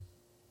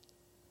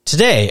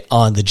Today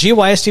on the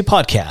GYST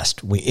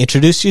podcast, we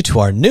introduce you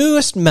to our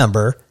newest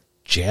member,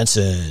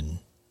 Jansen.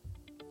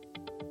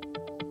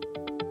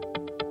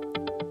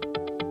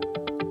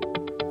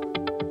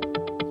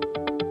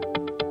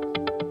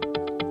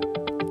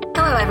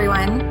 Hello,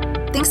 everyone.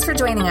 Thanks for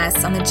joining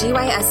us on the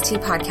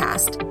GYST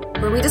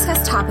podcast, where we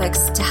discuss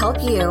topics to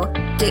help you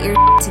get your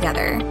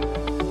together.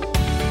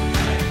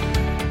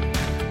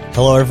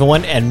 Hello,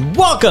 everyone, and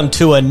welcome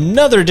to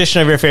another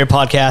edition of your favorite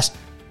podcast,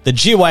 the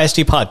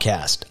GYST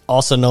podcast,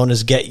 also known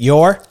as Get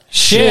Your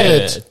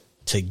Shit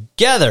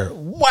Together.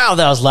 Wow,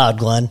 that was loud,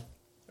 Glenn.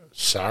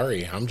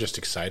 Sorry, I'm just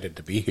excited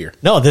to be here.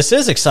 No, this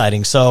is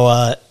exciting.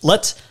 So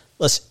let's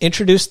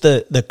introduce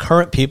the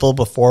current people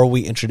before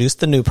we introduce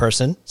the new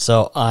person.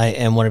 So I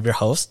am one of your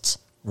hosts,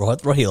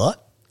 Rohit Rohila.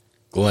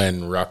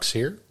 Glenn Rux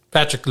here.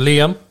 Patrick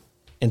Liam.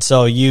 And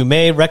so you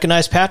may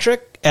recognize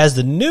Patrick as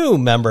the new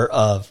member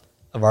of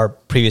our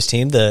previous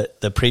team, the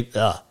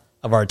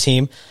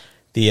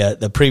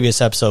previous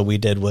episode we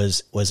did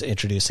was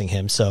introducing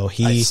him. So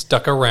he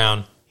stuck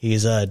around.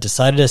 He's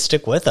decided to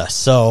stick with us.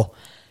 So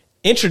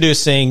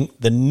introducing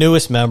the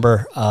newest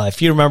member.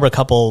 If you remember a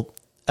couple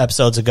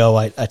episodes ago,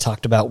 I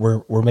talked about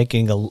we're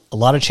making a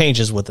lot of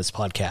changes with this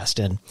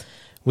podcast, and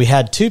we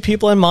had two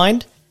people in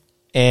mind,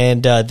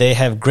 and they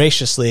have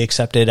graciously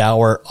accepted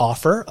our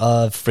offer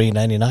of free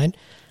 99.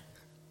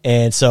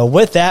 And so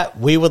with that,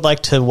 we would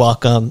like to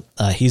welcome,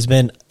 he's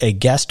been a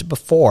guest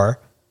before,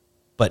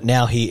 but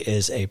now he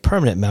is a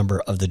permanent member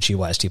of the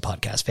GYST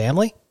podcast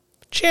family,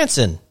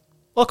 Jansen.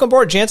 Welcome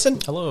aboard, Jansen.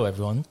 Hello,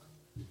 everyone.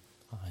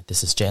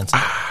 This is Jansen.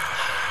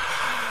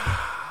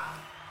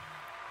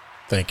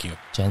 Thank you.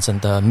 Jansen,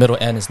 the middle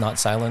N is not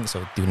silent,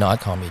 so do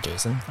not call me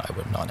Jason. I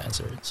would not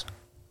answer it.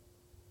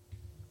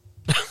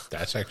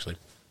 That's actually...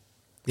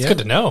 It's good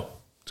to know.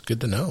 It's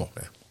good to know,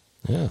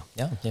 man.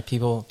 Yeah.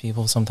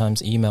 People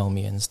sometimes email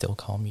me and still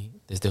call me.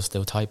 They'll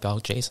still type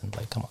out Jason.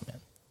 Like, come on, man.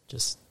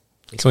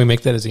 Can we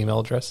make that his email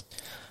address?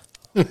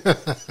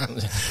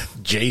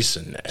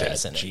 Jason at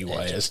Jason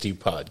GYST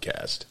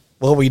podcast.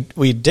 Well,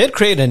 we did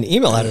create an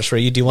email address for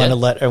you. Do you want to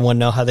let everyone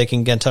know how they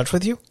can get in touch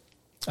with you?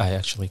 I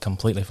actually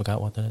completely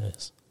forgot what that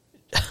is.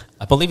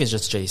 I believe it's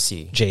just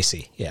JC.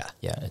 JC, yeah.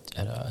 Yeah,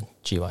 at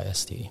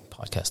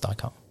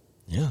GYSTpodcast.com.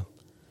 Yeah.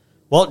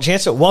 Well,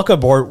 Jansen, welcome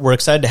aboard. We're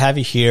excited to have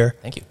you here.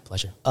 Thank you.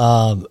 Pleasure.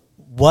 When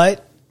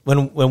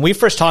we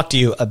first talked to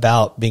you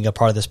about being a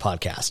part of this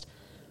podcast,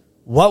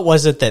 what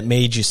was it that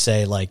made you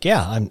say, like,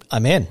 yeah,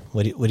 I'm in.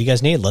 What do you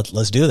guys need?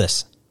 Let's do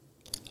this.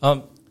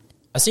 I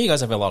see you guys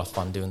having a lot of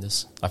fun doing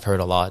this. I've heard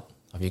a lot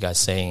of you guys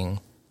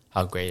saying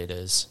how great it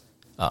is.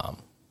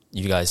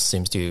 You guys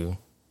seem to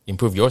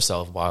improve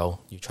yourself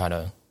while you try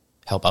to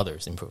help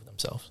others improve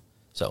themselves.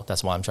 So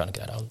that's why I'm trying to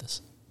get out of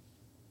this.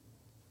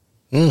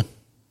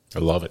 I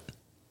love it.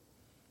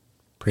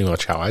 Pretty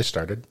much how I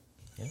started.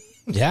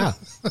 Yeah.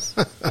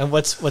 And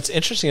what's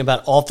interesting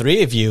about all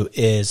three of you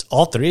is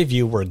all three of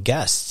you were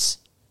guests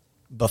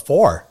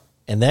before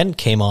and then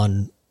came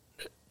on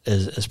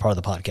as part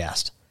of the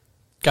podcast.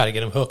 Got to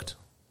get him hooked.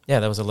 Yeah,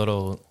 that was a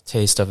little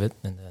taste of it,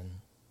 and then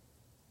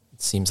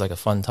it seems like a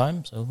fun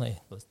time, so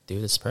let's do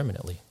this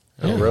permanently.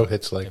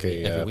 Rohit's like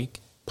every week.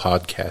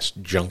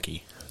 Podcast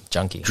junkie.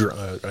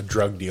 A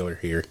drug dealer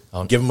here.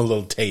 Give them a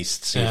little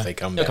taste, see if they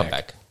come They'll back. come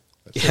back.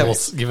 Yeah, we'll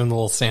give him a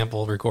little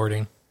sample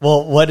recording.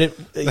 Well,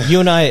 you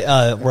and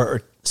I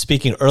were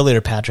speaking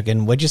earlier, Patrick,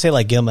 and what'd you say,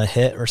 like give them a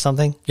hit or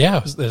something? Yeah,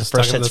 it was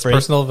first hit's free?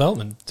 personal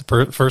development.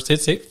 First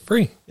hit's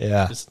free.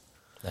 Yeah.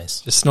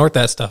 Nice. Just snort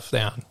that stuff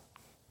down.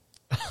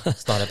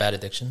 It's not a bad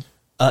addiction.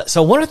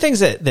 So one of the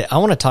things that I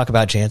want to talk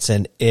about,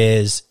 Jansen,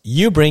 is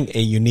you bring a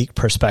unique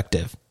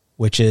perspective,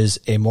 which is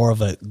a more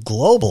of a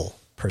global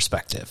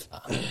perspective.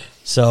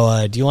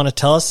 So do you want to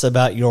tell us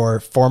about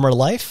your former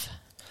life?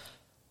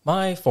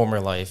 My former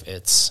life,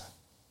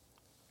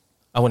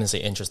 I wouldn't say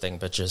interesting,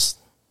 but just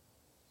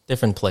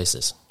different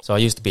places. So I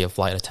used to be a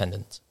flight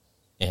attendant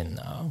in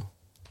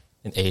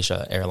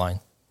Asia airline,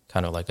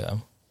 kind of like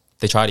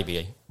they try to be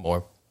a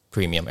more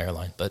premium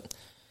airline. But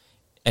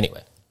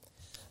anyway,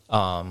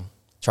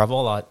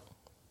 travel a lot,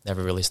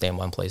 never really stay in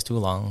one place too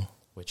long,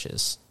 which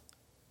is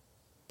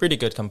pretty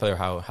good compared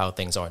to how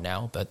things are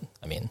now. But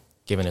I mean,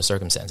 given the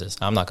circumstances,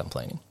 I'm not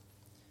complaining.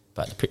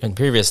 But in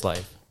previous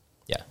life,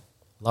 yeah,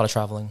 a lot of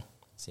traveling,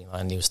 seeing a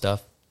lot of new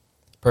stuff.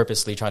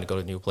 Purposely trying to go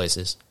to new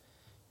places,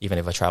 even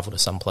if I travel to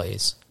some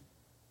place,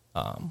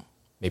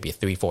 maybe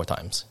 3-4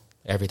 times.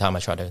 Every time I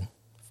try to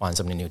find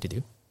something new to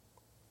do.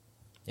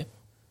 Yep.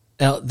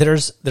 Now,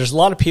 there's a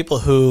lot of people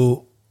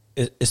who,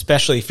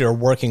 especially if you're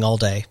working all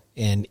day,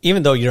 and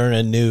even though you're in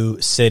a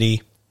new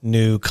city,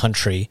 new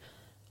country,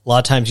 a lot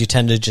of times you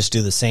tend to just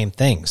do the same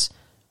things.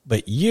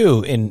 But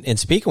you, in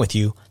speaking with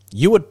you,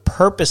 you would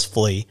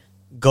purposefully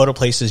go to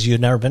places you'd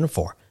never been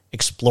before,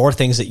 explore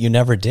things that you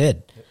never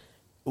did.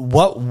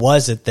 What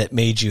was it that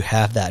made you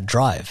have that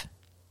drive?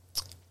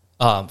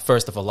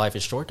 First of all, life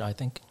is short, I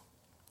think.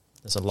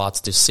 There's a lot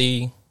to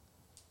see,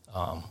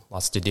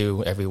 lots to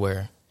do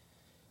everywhere.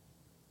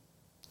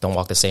 Don't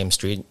walk the same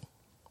street.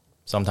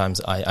 Sometimes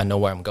I know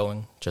where I'm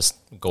going, just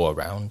go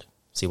around,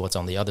 see what's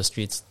on the other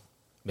streets,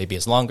 maybe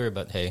it's longer,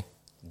 but hey,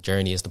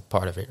 journey is the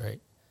part of it, right?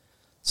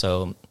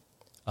 So,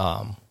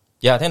 I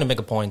tend to make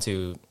a point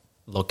to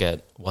look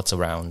at what's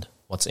around,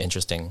 what's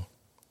interesting,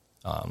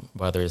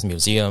 whether it's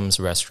museums,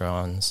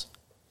 restaurants,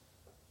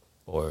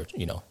 or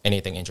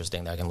anything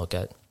interesting that I can look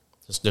at.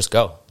 Just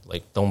go.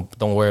 Like don't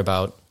worry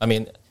about. I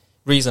mean,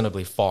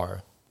 reasonably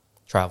far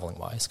traveling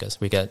wise, because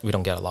we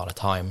don't get a lot of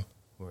time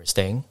when we're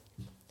staying.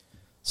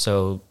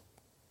 So,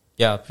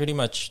 yeah, pretty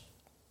much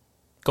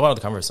go out of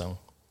the comfort zone.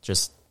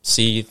 Just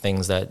see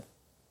things that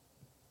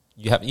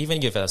you have. Even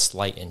if you have a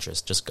slight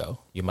interest, just go.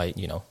 You might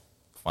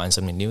find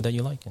something new that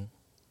you like, and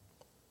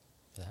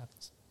it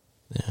happens.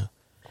 Yeah.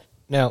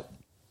 Now,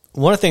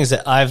 one of the things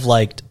that I've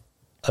liked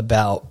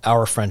about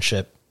our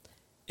friendship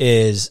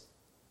is,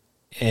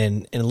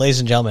 and ladies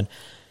and gentlemen,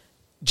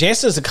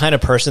 Jansen is the kind of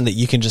person that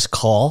you can just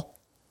call,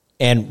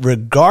 and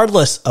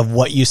regardless of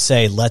what you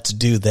say, let's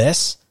do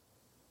this,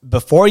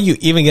 before you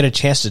even get a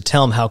chance to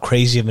tell him how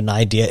crazy of an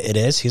idea it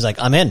is, he's like,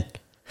 I'm in.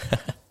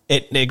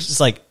 It's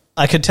like,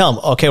 I could tell him,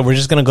 okay, we're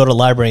just going to go to the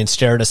library and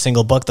stare at a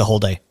single book the whole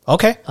day.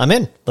 Okay, I'm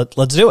in.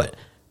 Let's do it.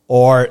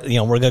 Or,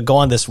 we're going to go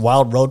on this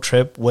wild road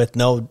trip with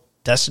no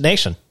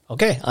destination.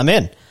 Okay, I'm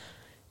in.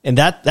 And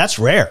that's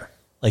rare.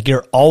 Like,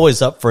 you're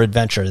always up for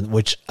adventure,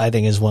 which I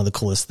think is one of the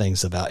coolest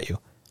things about you.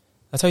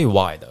 I'll tell you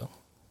why, though.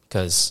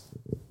 Because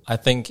I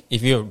think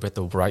if you're with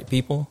the right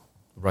people,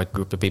 the right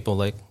group of people,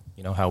 like,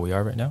 how we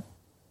are right now,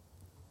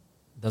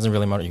 it doesn't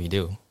really matter what you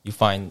do. You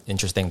find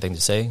interesting things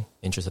to say,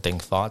 interesting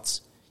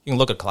thoughts. You can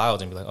look at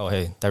clouds and be like, oh,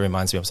 hey, that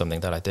reminds me of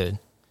something that I did.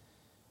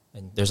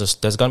 And there's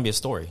going to be a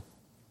story.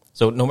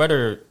 So no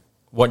matter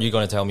what you're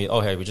going to tell me,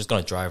 oh, hey, we're just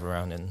going to drive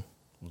around and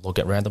look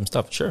at random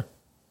stuff. Sure.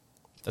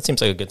 That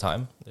seems like a good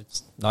time.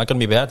 It's not going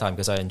to be a bad time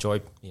because I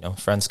enjoy,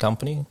 friends'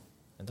 company,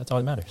 and that's all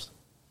that matters.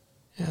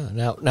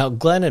 Yeah. Now,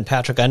 Glenn and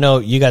Patrick, I know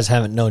you guys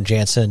haven't known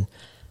Jansen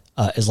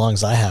as long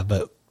as I have,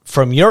 but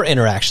from your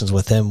interactions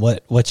with him,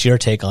 what's your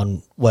take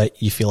on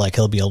what you feel like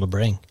he'll be able to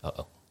bring?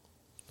 Uh-oh.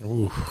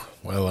 Ooh,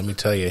 well, let me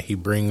tell you, he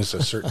brings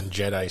a certain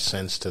Jedi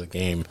sense to the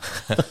game.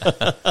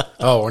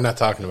 Oh, we're not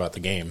talking about the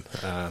game.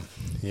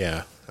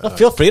 Yeah. Well,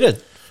 feel free to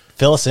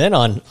fill us in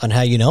on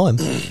how you know him.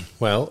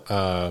 Well,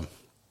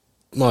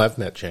 I've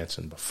met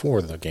Jansen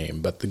before the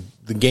game, but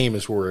the game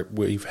is where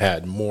we've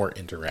had more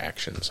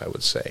interactions, I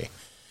would say.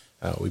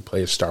 We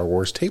play a Star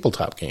Wars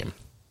tabletop game.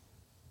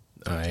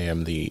 I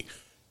am the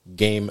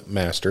game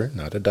master,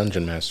 not a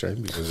dungeon master,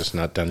 because it's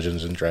not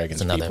Dungeons and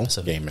Dragons people.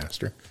 Episode. Game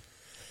master.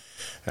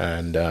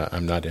 And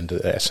I'm not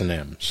into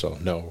S&M, so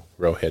no,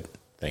 Rohit,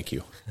 thank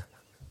you.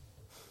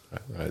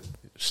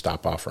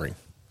 Stop offering.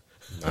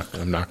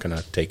 I'm not going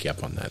to take you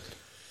up on that.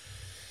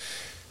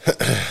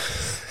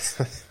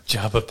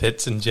 Jabba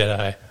Pits and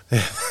Jedi.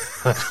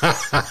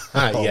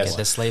 Yes. Get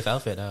the slave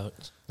outfit out.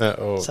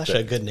 It's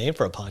actually a good name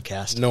for a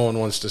podcast. No one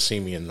wants to see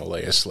me in the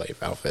Leia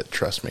slave outfit,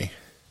 trust me.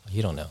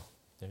 You don't know.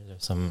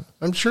 There's some.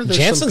 I'm sure there's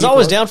Jansen's some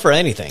always down for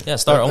anything. Yeah,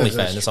 Star Only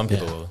fan. Some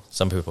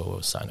people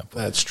will sign up.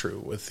 That's true.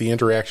 With the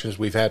interactions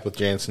we've had with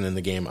Jansen in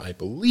the game, I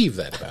believe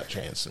that about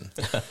Jansen.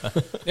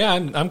 Yeah,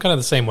 I'm kind of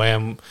the same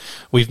way.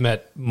 We've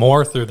met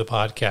more through the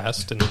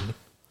podcast and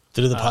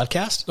through the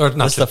podcast, or not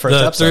That's the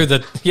first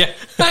episode.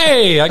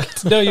 Hey, I get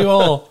to know you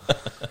all.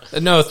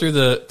 No,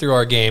 through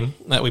our game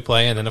that we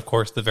play, and then of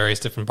course the various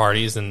different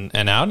parties and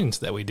outings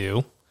that we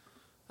do.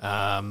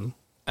 I'm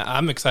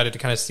excited to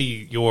kind of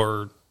see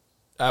your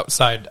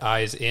outside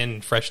eyes in,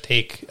 fresh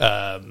take,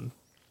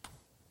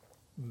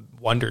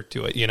 wonder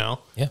to it,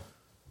 Yeah.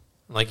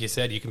 Like you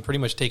said, you can pretty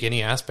much take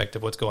any aspect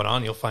of what's going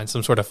on. You'll find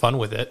some sort of fun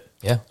with it.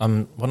 Yeah,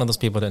 I'm one of those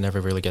people that never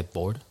really get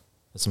bored.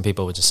 Some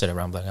people would just sit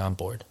around like, I'm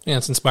bored. Yeah,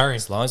 it's inspiring.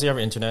 As long as you have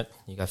internet,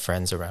 you got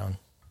friends around,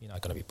 you're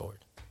not going to be bored.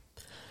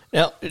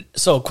 Now,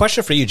 so a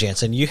question for you,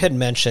 Jansen. You had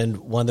mentioned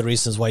one of the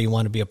reasons why you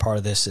want to be a part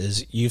of this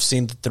is you've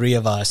seen the three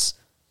of us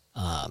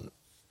kind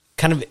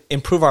of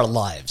improve our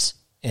lives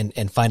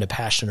and find a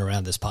passion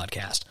around this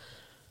podcast.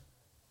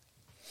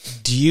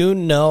 Do you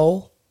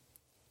know,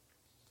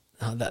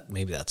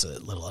 maybe that's a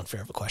little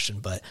unfair of a question,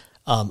 but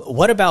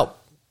what about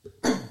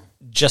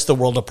just the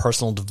world of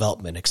personal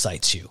development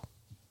excites you,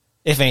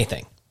 if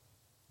anything?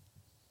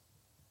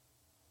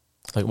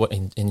 Like what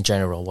in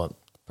general, what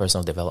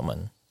personal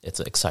development, it's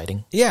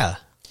exciting. Yeah.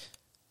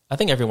 I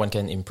think everyone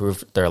can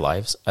improve their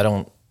lives. I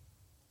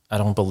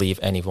don't believe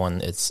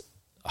anyone is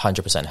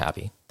 100%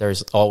 happy.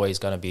 There's always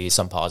going to be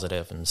some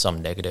positive and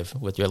some negative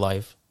with your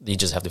life. You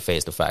just have to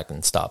face the fact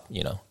and stop,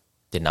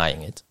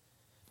 denying it.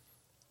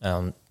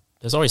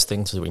 There's always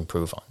things to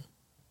improve on.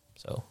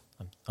 So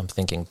I'm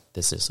thinking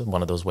this is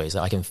one of those ways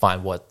that I can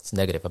find what's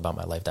negative about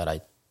my life that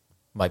I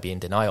might be in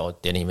denial or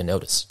didn't even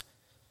notice.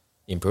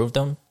 Improve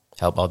them,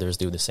 help others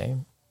do the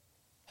same,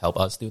 help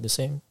us do the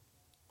same.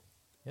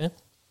 Yeah.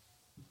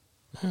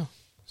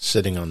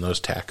 Sitting on those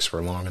tacks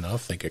for long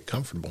enough, they get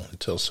comfortable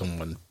until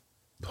someone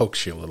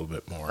pokes you a little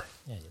bit more.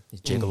 Yeah, you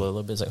jiggle a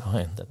little bit. It's like, oh,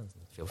 that doesn't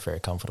feel very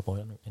comfortable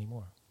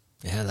anymore.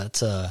 Yeah,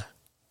 that's a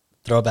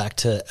throwback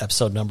to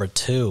episode number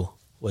 2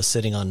 was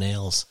sitting on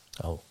nails.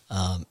 Oh.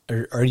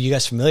 Are you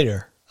guys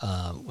familiar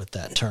with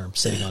that term,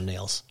 sitting on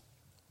nails?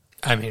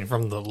 I mean,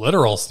 from the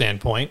literal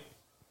standpoint.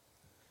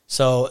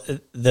 So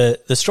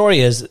the story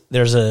is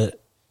there's a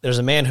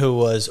man who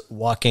was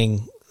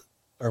walking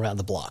around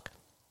the block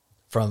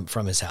from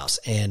his house,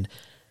 and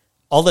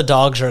all the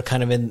dogs are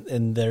kind of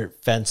in their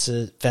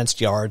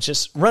fenced yards,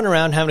 just running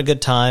around, having a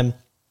good time,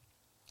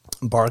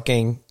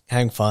 barking,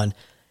 having fun.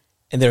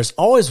 And there's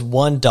always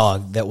one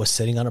dog that was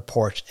sitting on a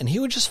porch, and he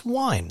would just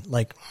whine,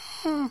 like,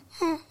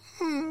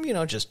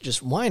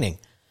 just whining.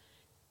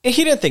 And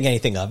he didn't think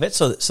anything of it,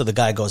 so the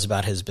guy goes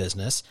about his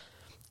business.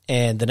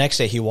 And the next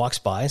day he walks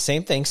by,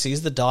 same thing,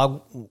 sees the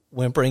dog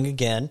whimpering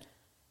again,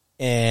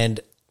 and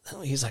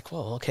he's like,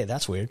 well, okay,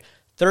 that's weird.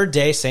 Third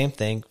day, same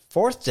thing.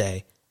 Fourth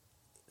day,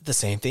 the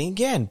same thing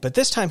again. But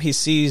this time he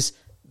sees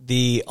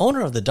the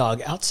owner of the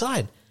dog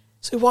outside.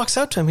 So he walks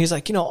out to him. He's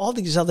like, all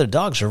these other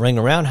dogs are running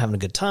around having a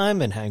good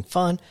time and having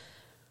fun.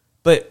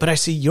 But I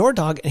see your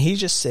dog, and he's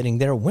just sitting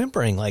there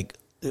whimpering, like,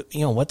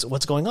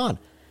 what's going on?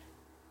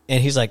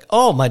 And he's like,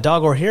 oh, my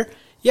dog over here?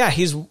 Yeah,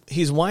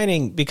 he's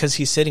whining because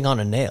he's sitting on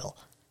a nail.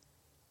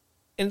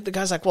 And the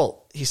guy's like,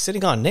 well, he's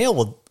sitting on a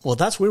nail. Well,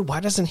 that's weird. Why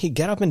doesn't he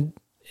get up and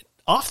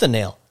off the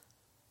nail?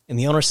 And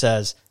the owner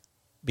says,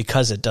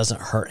 because it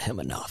doesn't hurt him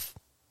enough.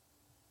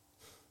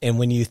 And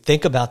when you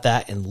think about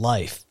that in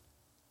life,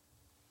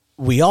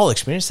 we all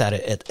experience that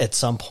at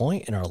some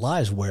point in our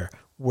lives where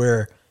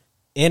we're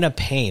in a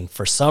pain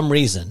for some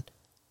reason,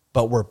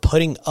 but we're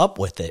putting up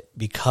with it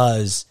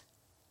because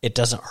it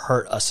doesn't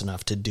hurt us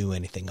enough to do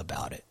anything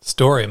about it.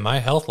 Story of my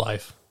health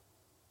life.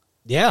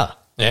 Yeah.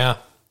 Yeah.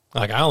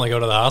 Like, I only go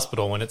to the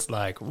hospital when it's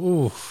like,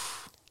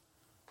 oof.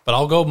 But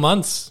I'll go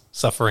months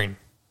suffering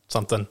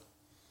something.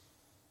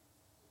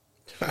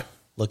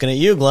 Looking at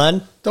you,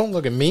 Glenn. Don't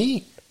look at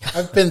me.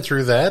 I've been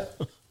through that.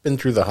 Been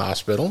through the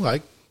hospital.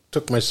 I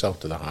took myself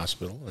to the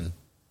hospital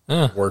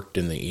and worked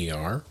in the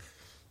ER.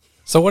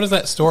 So what does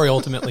that story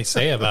ultimately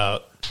say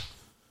about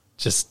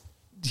just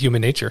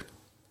human nature?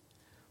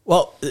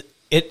 Well,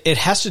 it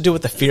has to do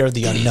with the fear of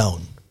the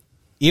unknown.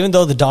 Even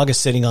though the dog is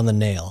sitting on the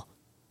nail,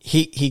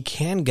 he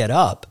can get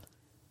up,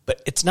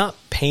 but it's not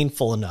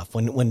painful enough.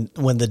 When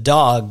the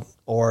dog,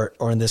 or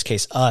in this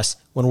case us,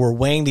 when we're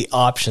weighing the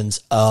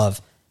options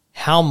of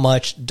how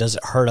much does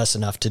it hurt us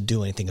enough to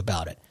do anything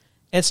about it.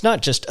 And it's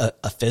not just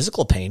a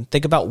physical pain.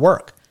 Think about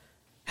work.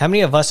 How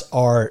many of us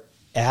are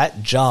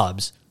at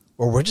jobs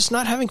where we're just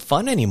not having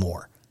fun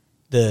anymore?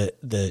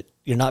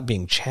 You're not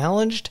being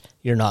challenged,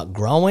 you're not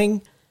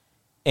growing,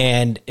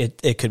 and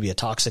it could be a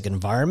toxic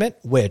environment,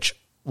 which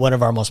one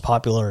of our most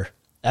popular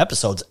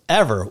episodes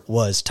ever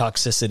was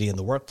toxicity in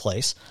the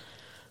workplace.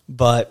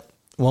 But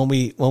when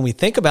we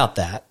think about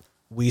that,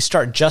 we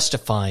start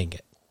justifying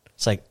it.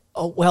 It's like,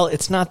 oh, well,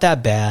 it's not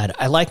that bad.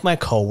 I like my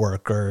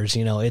coworkers.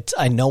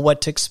 I know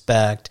what to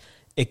expect.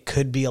 It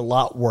could be a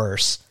lot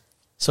worse.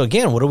 So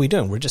again, what are we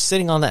doing? We're just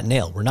sitting on that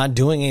nail. We're not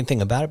doing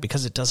anything about it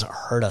because it doesn't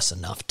hurt us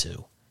enough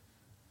to.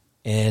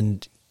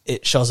 And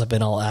it shows up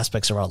in all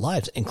aspects of our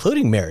lives,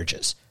 including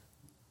marriages.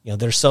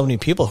 There's so many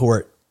people who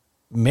are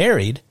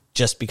married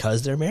just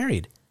because they're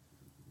married.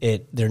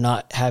 They're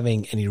not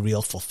having any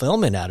real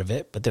fulfillment out of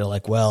it, but they're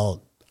like,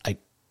 well,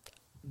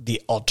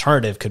 the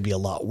alternative could be a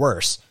lot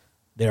worse.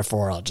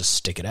 Therefore, I'll just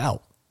stick it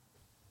out.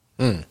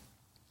 But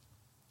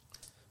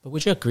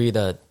would you agree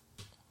that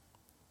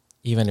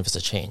even if it's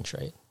a change,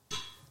 right?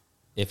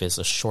 If it's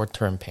a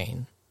short-term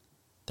pain,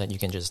 that you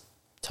can just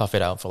tough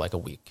it out for like a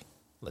week,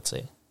 let's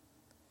say,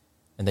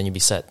 and then you'd be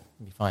set,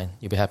 you'd be fine,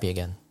 you'd be happy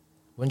again.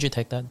 Wouldn't you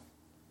take that?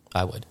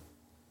 I would.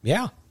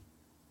 Yeah.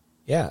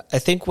 Yeah. I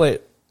think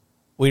what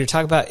you're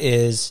talking about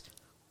is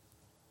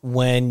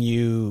when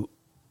you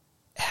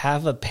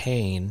have a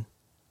pain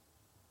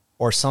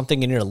or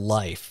something in your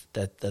life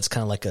that's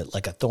kind of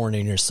like a thorn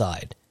in your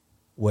side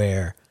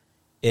where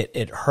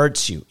it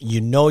hurts you.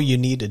 You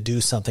need to do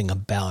something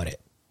about it,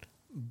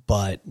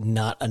 but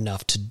not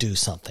enough to do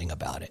something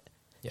about it.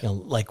 Yeah.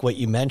 Like what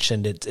you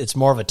mentioned, it's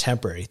more of a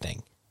temporary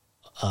thing.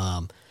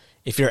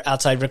 If you're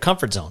outside of your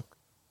comfort zone,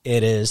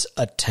 it is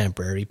a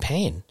temporary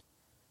pain.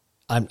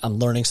 I'm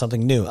learning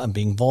something new. I'm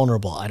being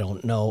vulnerable. I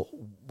don't know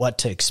what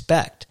to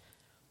expect.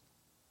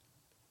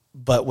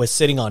 But with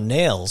sitting on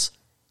nails,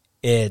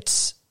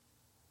 it's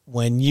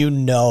when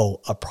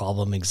a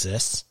problem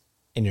exists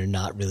and you're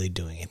not really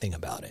doing anything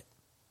about it.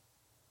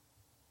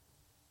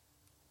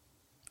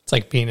 It's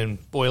like being in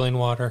boiling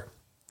water,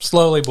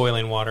 slowly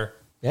boiling water.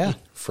 Yeah.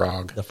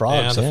 Frog. The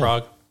frogs. Yeah, the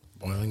frog.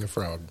 Boiling a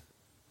frog.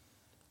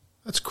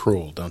 That's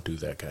cruel. Don't do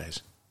that,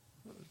 guys.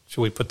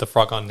 Should we put the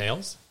frog on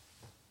nails?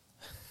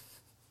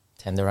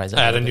 Tenderize it.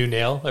 Add a new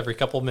nail every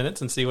couple of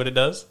minutes and see what it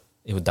does?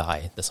 It would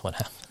die. That's what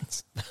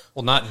happens.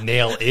 Well, not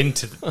nail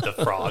into the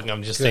frog.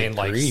 I'm just saying,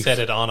 like, grief. set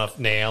it on a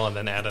nail and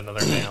then add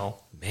another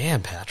nail.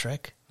 Man,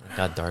 Patrick. It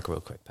got dark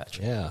real quick,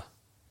 Patrick. Yeah.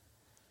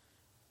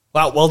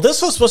 Wow. Well,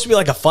 this was supposed to be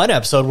like a fun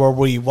episode where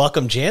we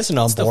welcome Jansen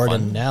on Still board,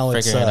 fun. and now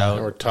it's Figuring it out.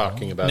 Now we're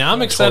talking about. Now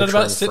I'm excited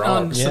about torturing sitting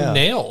on frogs. some Yeah.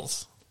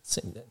 nails.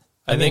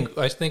 I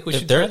think we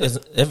should try this.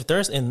 If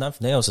there's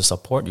enough nails to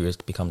support you,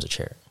 it becomes a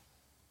chair.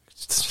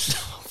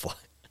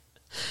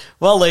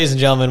 Well, ladies and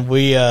gentlemen,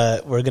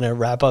 we're going to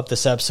wrap up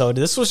this episode.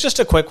 This was just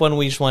a quick one.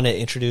 We just want to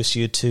introduce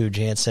you to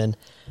Jansen.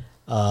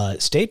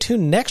 Stay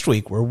tuned next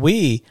week where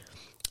we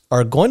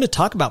are going to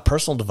talk about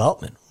personal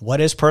development.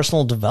 What is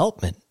personal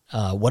development?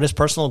 What is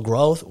personal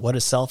growth? What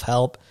is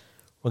self-help?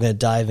 We're going to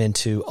dive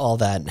into all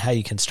that and how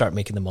you can start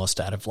making the most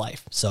out of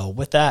life. So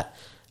with that,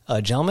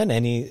 gentlemen,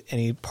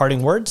 any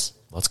parting words?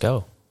 Let's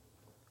go.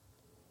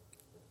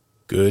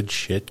 Good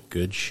shit,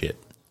 good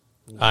shit.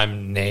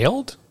 I'm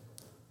nailed?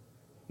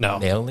 No.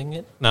 Nailing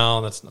it?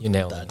 No, that's not. You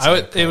nailed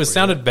it. It was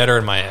sounded better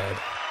in my head.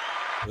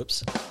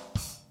 Oops.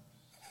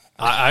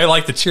 I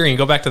like the cheering.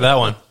 Go back to that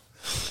one.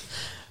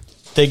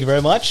 Thank you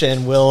very much,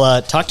 and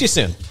we'll talk to you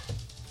soon.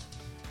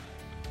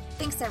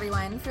 Thanks,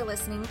 everyone, for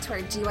listening to our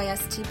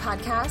GYST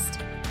podcast.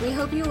 We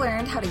hope you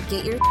learned how to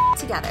get your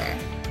together.